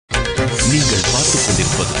நீங்கள் பார்த்துக்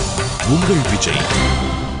கொண்டிருப்பது உங்கள் விஜய்.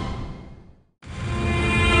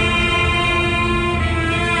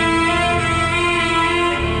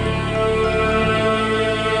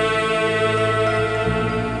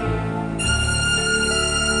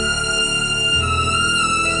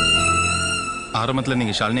 ஆரம்பத்தில்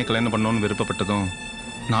நீங்கள் ஷாலினியை கல்யாணம் பண்ணணும்னு விருப்பப்பட்டதும்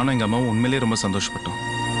நானும் எங்கள் அம்மாவும் உண்மையிலேயே ரொம்ப சந்தோஷப்பட்டோம்.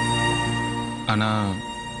 ஆனால்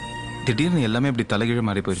திடீர்னு எல்லாமே இப்படி தலைகீழ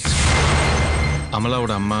மாறி போயிடுச்சு.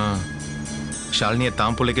 அமலாவோட அம்மா ஷாலினியை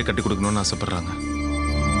தான் பிள்ளைக்கே கட்டி கொடுக்கணும்னு ஆசைப்பட்றாங்க.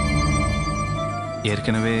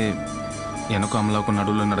 ஏற்கனவே எனக்கும் அமலாவுக்கும்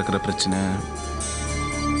நடுவில் நடக்கிற பிரச்சனை,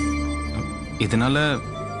 இதனால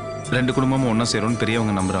 2 குடும்பமும் ஒன்றா சேரும்னு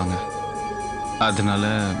பெரியவங்க நம்புகிறாங்க.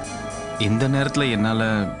 அதனால இந்த நேரத்தில் என்னால்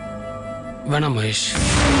வேணாம் மகேஷ்.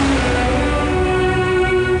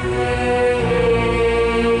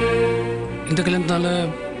 இந்த கல்யாணத்தால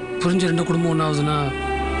புரிஞ்ச 2 குடும்பம் ஒன்றாகுதுன்னா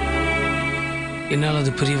என்னால்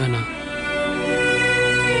அது பெரிய வேணாம்.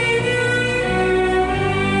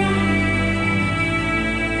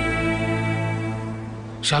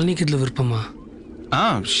 ஷாலினிக்கு இதில் விருப்பமா?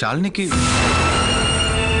 ஷாலினிக்கு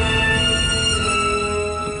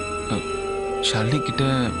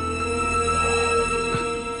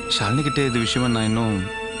ஷாலினிக்கிட்ட இது விஷயமா நான் இன்னும்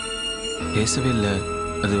பேசவே இல்லை.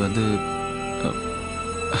 அது வந்து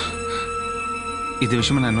இது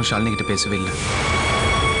விஷயமா நான் இன்னும் ஷாலினிக்கிட்ட பேசவே இல்லை.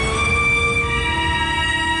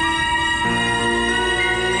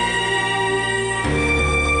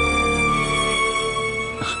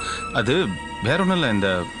 அது வேற ஒன்றும் இல்லை. இந்த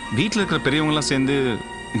வீட்டில் இருக்கிற பெரியவங்களாம் சேர்ந்து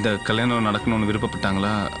இந்த கல்யாணம் நடக்கணும்னு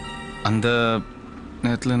விருப்பப்பட்டாங்களா, அந்த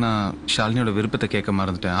நேரத்தில் நான் ஷாலினியோட விருப்பத்தை கேட்க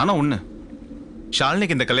மறந்துட்டேன். ஆனால் ஒன்று,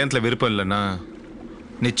 ஷாலினிக்கு இந்த கல்யாணத்தில் விருப்பம் இல்லைன்னா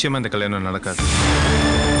நிச்சயமாக இந்த கல்யாணம் நடக்காது.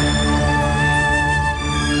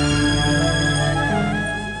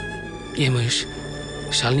 ஏன் மகேஷ்,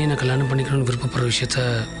 ஷாலினியை நான் கல்யாணம் பண்ணிக்கணும்னு விருப்பப்படுற விஷயத்த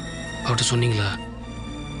அவர்கிட்ட சொன்னீங்களா?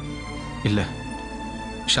 இல்லை,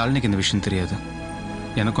 ஷாலினிக்கு இந்த விஷயம் தெரியாது.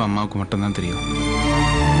 எனக்கும் அம்மாவுக்கும் மட்டும்தான் தெரியும்.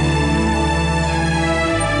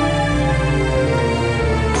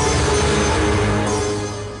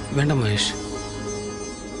 வேண்டாம் மகேஷ்,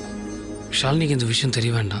 ஷாலினிக்கு இந்த விஷயம்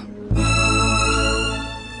தெரிய வேண்டாம்.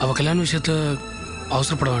 அவள் கல்யாண விஷயத்த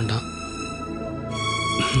அவசரப்பட வேண்டாம்.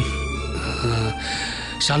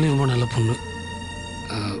 ஷாலினி ரொம்ப நல்ல பொண்ணு.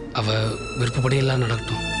 அவள் விருப்பப்படி எல்லாம்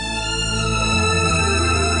நடக்கட்டும்.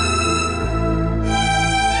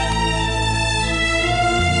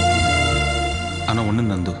 ஆனால் ஒன்று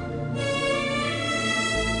நந்து,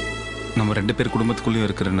 நம்ம 2 பேர் குடும்பத்துக்குள்ளேயும்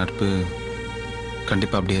இருக்கிற நட்பு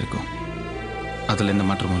கண்டிப்பாக அப்படியே இருக்கும். அதில் எந்த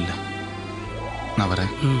மாற்றமும் இல்லை. நான்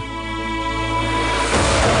வரேன்.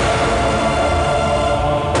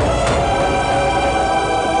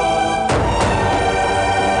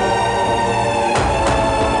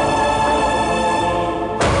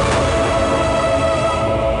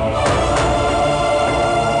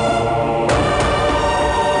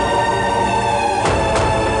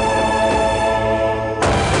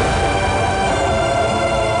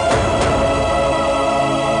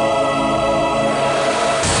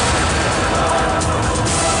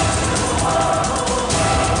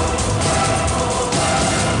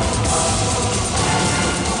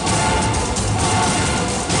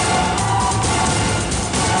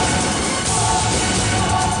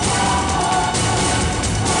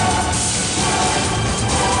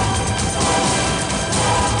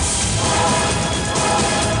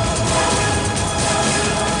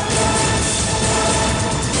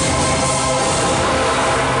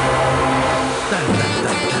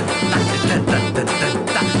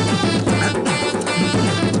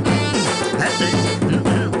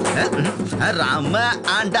 ராம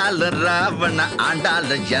ஆண்டாள ராவண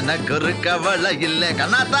ஆண்டாள எனக்கு ஒரு கவலை இல்லை.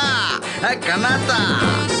 கண்ணாத்தா கண்ணாத்தா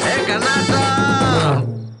கண்ணாத்தா.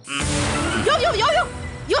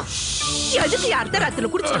 எதுக்கு அர்த்தராத்திரில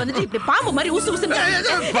குடிச்சிட்டு வந்துட்டு இப்படி பாம்பு மாதிரி உசு உசுன்னு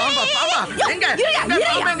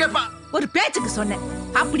ஒரு பேச்சுக்கு சொன்னேன்.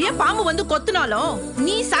 அப்படியே பாம்பு வந்து கொத்துனாலும்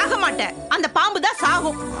நீ சாக மாட்ட, அந்த பாம்பு தான்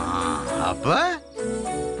சாகும். அப்ப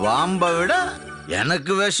பாம்பை விட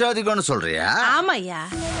எனக்கு விஷம் அதிகம்னு சொல்றியா? ஆமாய்யா,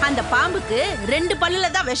 அந்த பாம்புக்கு 2 பல்லுல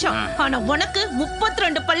தான் விஷம், ஆனா உனக்கு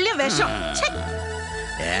 32 பல்ல விஷம்.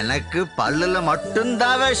 எனக்கு பல்லுல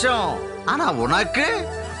மட்டும்தான் விஷம், ஆனா உனக்கு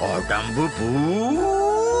உடம்பு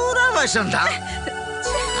பூரா விஷம் தான்.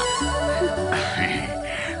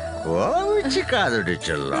 கோவிச்சுக்காதடி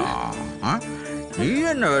செல்லம். நீ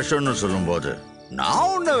என்ன விஷம்னு சொல்லும் போது நான்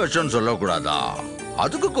உன்ன விஷம்னு சொல்லக்கூடாதா?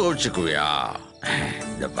 அதுக்கு கோவிச்சுக்குவியா?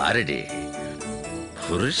 இந்த பாரடி,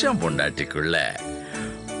 புருஷன் பொண்டாட்டிக்குள்ள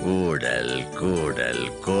ஊடல் கூடல்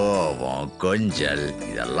கோபம் கொஞ்சல்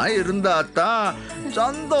இதெல்லாம் இருந்தா தான்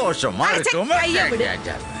சந்தோஷமா இருக்கும்.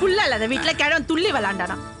 புள்ளாத வீட்டுல கிழவன் துள்ளி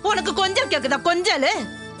விளாண்டானா உனக்கு கொஞ்சம் கேக்குதா? கொஞ்சல்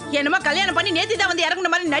என்னமா கல்யாணம் பண்ணி நேத்தி தான் வந்து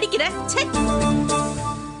இறங்குன மாதிரி நடிக்கிற.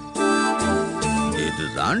 இது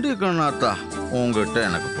தாண்டி கண்ணாத்தா உங்ககிட்ட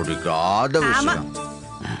எனக்கு பிடிக்காத விஷயம்.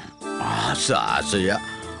 ஆசை ஆசையா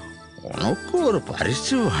உனக்கு ஒரு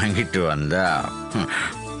பரிசு வாங்கிட்டு வந்தா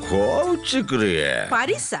கோவிச்சுக்கிறிய.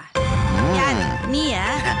 பரிசா? நீயா?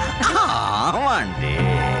 ஆமாண்டி,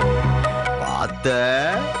 பார்த்த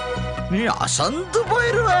நீ அசந்து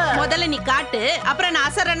போயிருவ. முதல்ல நீ காட்டு, அப்புறம் நான்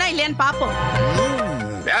அசறனா இல்லையான்னு பாப்போம்.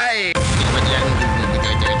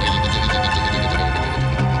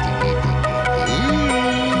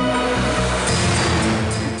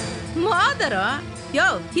 மோதிரம்? யோ,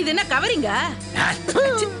 இது என்ன கவரிங்க?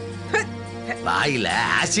 வாயில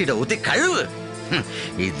ஆசிட ஊத்தி கழுவு.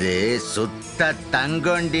 இது சுத்த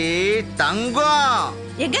தங்கண்டி, தங்கம்.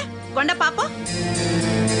 எங்க கொண்ட பாப்போம்.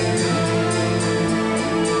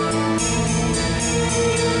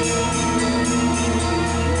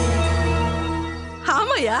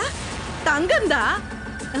 ஆமாயா, தங்கம்தா.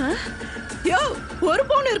 யோ, ஒரு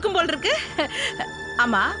பவுன் இருக்கும் போல் இருக்கு.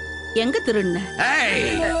 ஆமா, எங்க திருண்ண?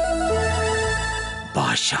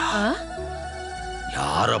 பாஷா,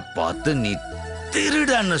 யார பார்த்து நீ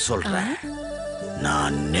திருடன்னு சொல்ற?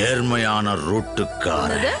 நான் நேர்மையான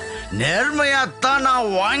ரூட்டுக்காரன். நேர்மையாத்தான்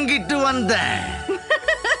நான் வாங்கிட்டு வந்தேன்.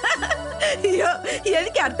 ஐயோ,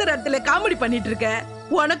 எதுக்கு அர்த்தத்துல காமெடி பண்ணிட்டு இருக்க?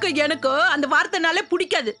 உனக்கு எனக்கு அந்த வார்த்தைனாலே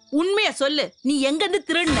பிடிக்காது. உண்மையா சொல்லு, நீ எங்க இருந்து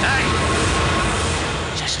திருடுன?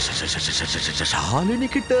 ஷாலினி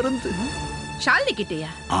கிட்ட இருந்து. ஷாலினி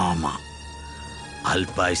கிட்டயா? ஆமா,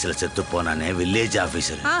 அல்பாயுஸ்ல செத்து போனானே வில்லேஜ்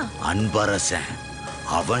ஆபீசர் அன்பரசன்,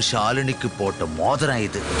 அவன் ஷாலினிக்கு போட்ட மோதிரம்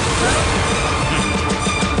இது.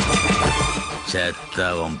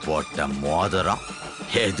 செத்தவன் போட்ட மோதிரம்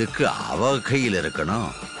எதுக்கு அவ கையில்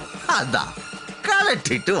இருக்கணும்? அதான்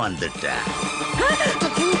கலட்டிட்டு வந்துட்டேன்.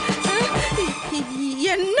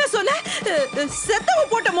 என்ன சொல்ல?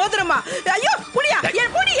 செத்தவன் போட்ட மோதிரமா? ஐயோ, புடியா,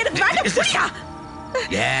 புடி, எனக்கு வேண்டாம், புடியா.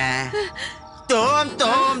 ஏன்? தோம்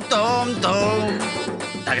தோம் தோம் தோம்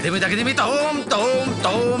தகதிமி தகதிமி தோம் தோம்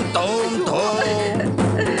தோம் தோம் தோம்.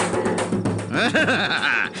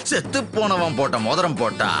 செத்து போனவன் போட்ட மோதிரம்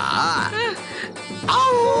போட்டா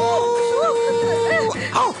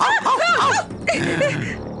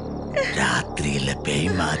ராத்திரியில பேய்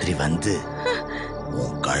மாதிரி வந்து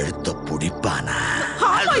உன் கழுத்தை புடிப்பானா?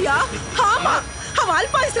 ஆமாயா, ஆமா. அவன்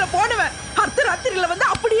அல்பாயுஸ்ல போனவன் ராத்திரியில வந்து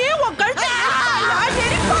அப்படியே உன் கழுத்தை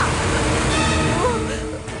நெரிப்பா.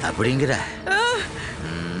 அப்படிங்கிற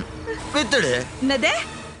வித்துடு. என்னதே?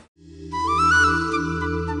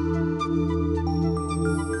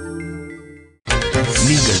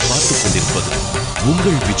 நீங்கள் பார்த்துக் கொண்டிருப்பது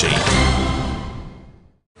உங்கள் விஜய்.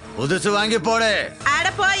 புதுசு வாங்கி போடு. அட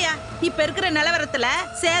போயா, இப்ப இருக்கிற நிலவரத்துல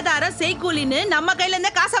சேதாரம் செய்கூலின்னு நம்ம கையில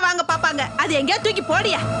இருந்தே காசை வாங்க பாப்பாங்க. அது எங்கேயா தூக்கி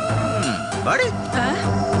போடியா.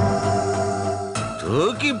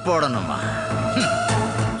 தூக்கி போடணுமா?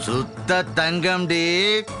 சுத்த தங்கம்டி,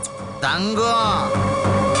 தங்கம்.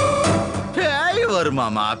 பேய்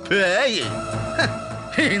வருமாமா, பேய்.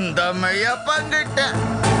 இந்த மெய்யப்பன் கிட்ட.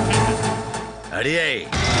 அடியே,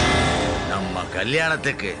 நம்ம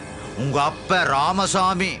கல்யாணத்துக்கு உங்க அப்ப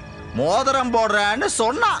ராமசாமி மோதிரம் போடுறேன்னு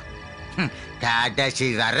சொன்னான். கடைசி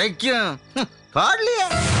வரைக்கும் பாடலையே.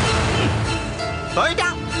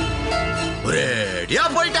 போயிட்டான், ஒரேடியா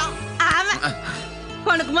போயிட்டான்.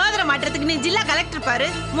 உனக்கு மோதிரம் மாட்டுறதுக்கு நீ ஜில்லா கலெக்டர் பாரு.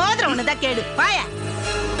 மோதிரம் ஒண்ணுதான் கேடு. பாயா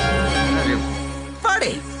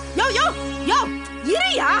பாடி. யோ யோ யோ,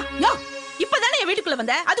 இரியா. யோ, இப்பதானே என் வீட்டுக்குள்ள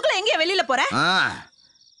வந்த, அதுக்குள்ள எங்க வெளியில போற?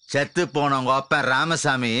 செத்து போனவங்க அப்பன்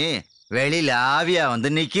ராமசாமி வெளியில ஆவியா வந்து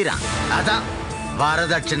நிக்கிறான். அதான்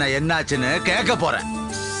வரதட்சணை என்னாச்சுன்னு கேட்க போறேன்.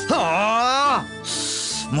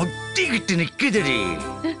 முட்டிக்கிட்டு நிக்குதுடி.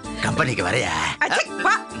 கம்பெனிக்கு வரையா?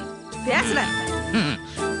 பேசுற.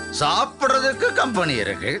 சாப்பிடுறதுக்கு கம்பெனி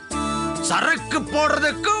இருக்கு, சரக்கு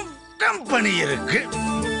போடுறதுக்கும் கம்பெனி இருக்கு.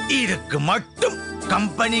 இதுக்கு மட்டும்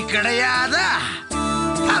கம்பெனி கிடையாதா?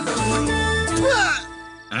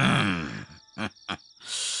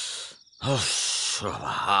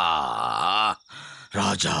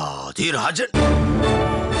 ராஜாதி ராஜன்,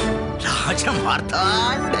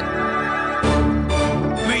 ராஜமார்த்தாண்டன்,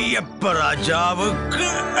 மெய்யப்ப ராஜாவுக்கு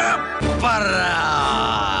அப்பரா.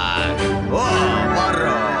 ஓ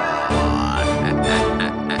வரோ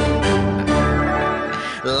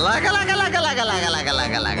லக லக லக லக லக லக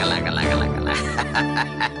லக லக லக லக லக.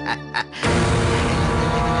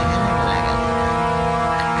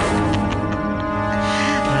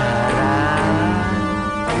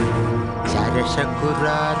 சரச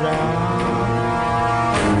குராரா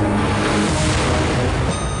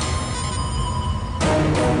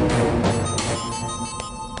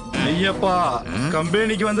ஐயப்பா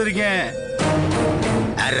கம்பெனிக்கு வந்திருக்கேன்.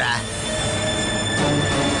 அரா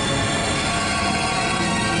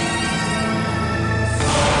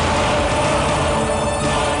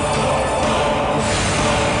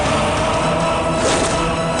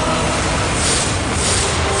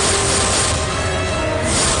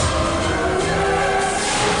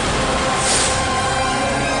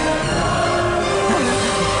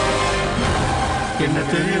என்ன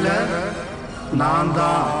தெரியல, நான்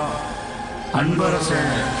தான்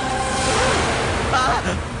அன்பரசன்.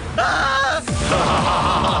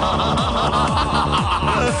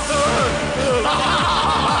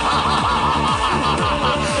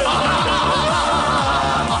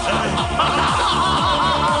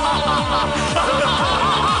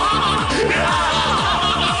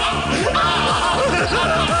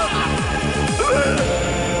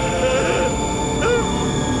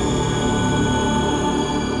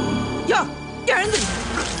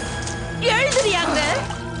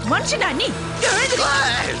 மனுஷனா நீ? எழுந்திரி,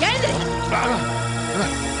 எழுந்திரி,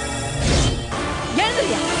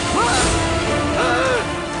 எழுந்திரியா?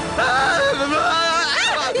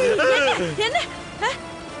 என்ன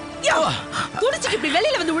துடிச்சிட்டு இப்படி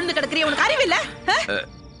வெளியில வந்து விழுந்து கிடக்குறிய? உனக்கு அறிவில்ல?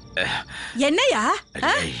 என்னையா?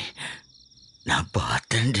 நான்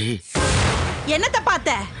பார்த்தேன்டி. என்னத்த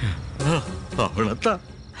பார்த்த? அவனத்தான்.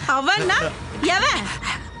 அவனா? எவன்?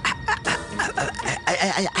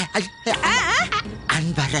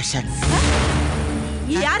 அன்பரசன்.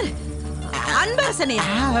 யாரு? அன்பரசனையா?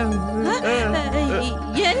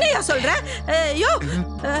 என்னையா சொல்ற? ஐயோ,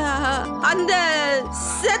 அந்த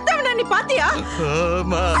செத்தவனை நீ பாத்தியா?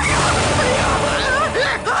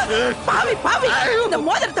 பாவி பாவி, இந்த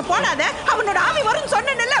மோதிரத்தை போடாத. அவனோட ஆவி வரும்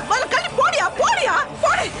சொன்னேன்ல. கழட்டி போடியா, போடியா,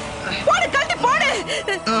 போடு போடு, கழட்டி போடு.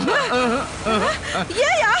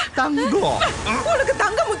 ஏயா தங்கம்? உனக்கு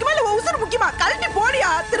தங்கம் முக்கியமா இல்ல உசுறு முக்கியமா? கழட்டி போடியா,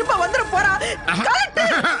 திரும்ப வந்துட போறா. கழட்டு.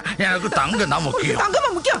 எனக்கு தங்கம் தான் முக்கியம். தங்கமா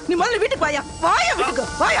முக்கியம்? நீ முதல்ல வீட்டுக்கு வாயா, வாயா வீட்டுக்கு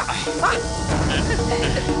வாயா,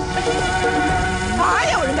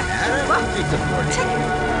 வாயா ஒழுங்க.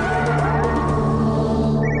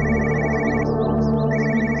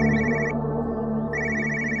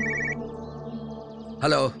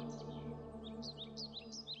 ஹலோ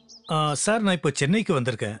சார், நான் இப்போ சென்னைக்கு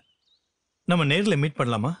வந்திருக்கேன். நம்ம நேரில் மீட்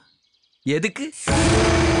பண்ணலாமா? எதுக்கு?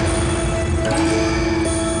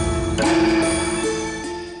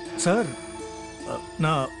 சார்,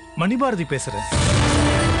 நான் மணிபாரதி பேசுறேன்.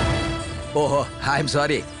 ஓஹோ, ஐ எம்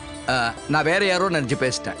சாரி. நான் வேற யாரோ நினைச்சு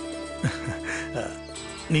பேசிட்டேன்.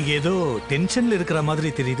 நீங்க ஏதோ டென்ஷன்ல இருக்கிற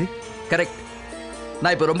மாதிரி தெரியுது. கரெக்ட்,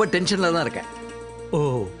 நான் இப்போ ரொம்ப டென்ஷன்ல தான் இருக்கேன். ஓ,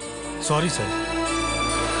 சாரி சார்.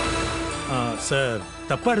 சார்,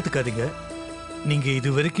 தப்பா எடுத்துக்காதீங்க. நீங்க இது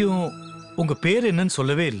வரைக்கும் உங்க பேர் என்னன்னு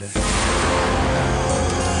சொல்லவே இல்லை.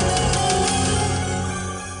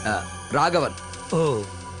 ராகவன். ஓ,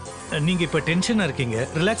 நீங்க இப்ப டென்ஷனா இருக்கீங்க.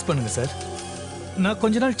 ரிலாக்ஸ் பண்ணுங்க சார். நான்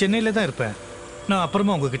கொஞ்ச நாள் சென்னையில தான் இருப்பேன். நான்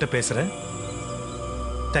அப்புறமா உங்ககிட்ட பேசுறேன்.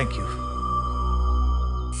 தேங்க்யூ.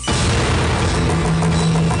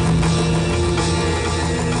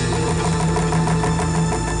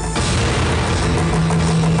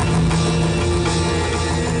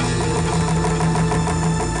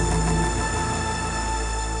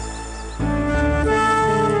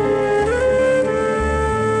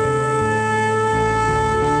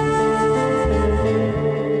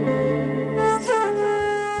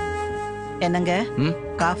 என்னங்க?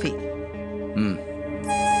 காஃபி.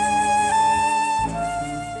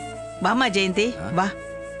 வாமா ஜெயந்தி, வா.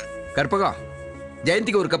 கற்பகம்,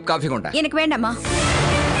 ஜெயந்திக்கு ஒரு கப் காஃபி கொண்டா. எனக்கு வேண்டாமா?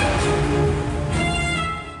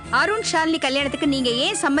 அருண் ஷாலினி கல்யாணத்துக்கு நீங்க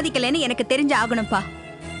ஏன் சம்மதிக்கலன்னு எனக்கு தெரிஞ்சு ஆகணும்ப்பா.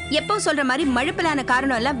 எப்போ சொல்ற மாதிரி மழுப்பலான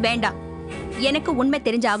காரணம் எல்லாம் வேண்டாம். எனக்கு உண்மை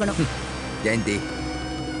தெரிஞ்சு ஆகணும். ஜெயந்தி,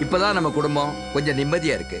 இப்பதான் நம்ம குடும்பம் கொஞ்சம்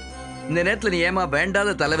நிம்மதியா இருக்கு. இந்த நேரத்துல நீ ஏமா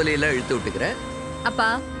வேண்டாத தலைவலியெல்லாம் இழுத்து விட்டுக்கிற?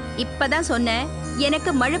 அப்பா, இப்பதான் சொன்னேன்,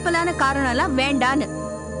 எனக்கு மழுப்பலான காரணம் எல்லாம் வேண்டான்னு.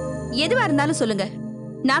 எதுவா இருந்தாலும் சொல்லுங்க,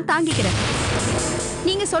 நான் தாங்கிக்கிறேன்.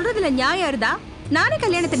 நீங்க சொல்றதுல நியாயம் இருந்தா நானே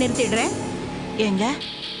கல்யாணத்தை நிறுத்திடுறேன். ஏங்க,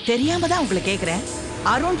 தெரியாம தான் உங்களை கேக்குறேன்.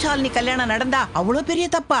 அருண் ஷாலினி கல்யாணம் நடந்தா அவ்வளவு பெரிய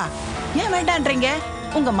தப்பா? ஏன் வேண்டான்றீங்க?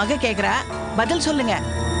 உங்க மக கேக்குறா, பதில் சொல்லுங்க.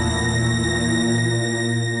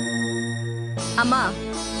 அம்மா,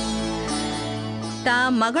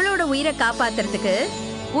 தான் மகளோட உயிரை காப்பாத்துறதுக்கு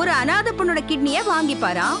ஒரு அனாத பொண்ணோட கிட்னிய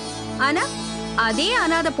வாங்கிப்பாரா. ஆனா அதே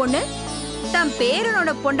அனாத பொண்ணு தம் பேரனோட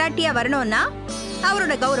பொண்டாட்டியா வரணும்னா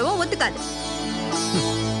அவரோட கௌரவம் ஒத்துக்காது.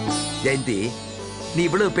 ஜெயந்தி, நீ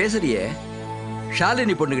இவ்வளவு பேசுறியே,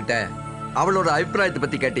 ஷாலினி பொண்ணுகிட்ட அவளோட அபிப்பிராயத்தை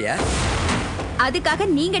பத்தி கேட்டியா? அதுக்காக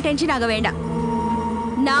நீங்க டென்ஷன் ஆக வேண்டாம்.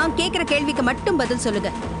 நான் கேக்குற கேள்விக்கு மட்டும் பதில்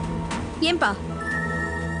சொல்லுங்க. ஏன்பா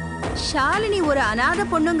ஷாலினி ஒரு அநாத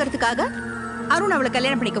பொண்ணுங்கிறதுக்காக அருண் அவளை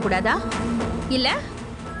கல்யாணம் பண்ணிக்க கூடாதா? இல்ல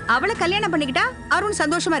அவளை கல்யாணம் பண்ணிக்கிட்டா அருண்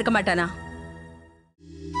சந்தோஷமா இருக்க மாட்டானா?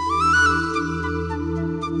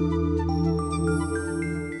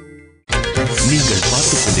 நீங்கள்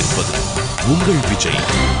பார்த்துக் கொண்டிருப்பது உங்கள் விஜய்.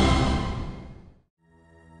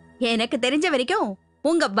 எனக்கு தெரிஞ்ச வரைக்கும்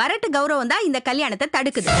உங்க வரட்டு கௌரவம் தான் இந்த கல்யாணத்தை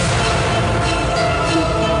தடுக்குது.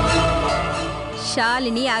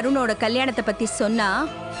 ஷாலினி அருணோட கல்யாணத்தை பத்தி சொன்னா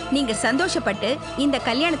நீங்க சந்தோஷப்பட்டு இந்த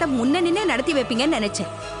கல்யாணத்தை முன்ன நின்னு நடத்தி வைப்பீங்கன்னு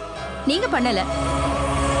நினைச்சேன். நீங்க பண்ணல.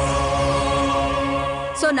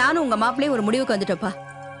 சோ நானும் உங்க மாப்பிள்ளையும் ஒரு முடிவுக்கு வந்துட்டோப்பா.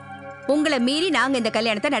 உங்களை மீறி நாங்க இந்த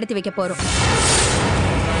கல்யாணத்தை நடத்தி வைக்க போறோம்.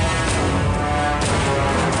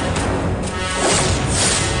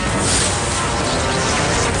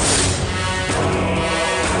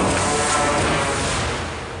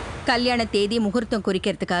 கல்யாண தேதி முகூர்த்தம்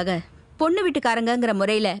குறிக்கிறதுக்காக பொண்ணு வீட்டுக்காரங்கிற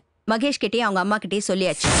முறையில மகேஷ் கிட்டே அவங்க அம்மா கிட்டே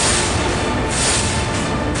சொல்லியாச்சு.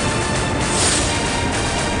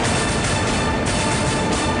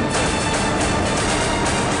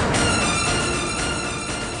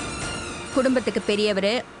 குடும்பத்துக்கு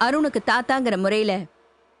பெரியவரு அருணுக்கு தாத்தாங்கிற முறையில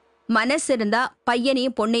மனசு இருந்தா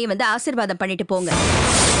பையனையும் பொண்ணையும் வந்து ஆசீர்வாதம் பண்ணிட்டு போங்க.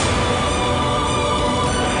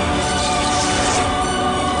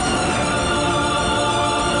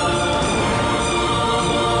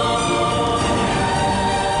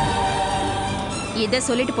 இதை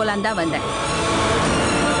சொல்லிட்டு போலான்னு தான் வந்தேன்.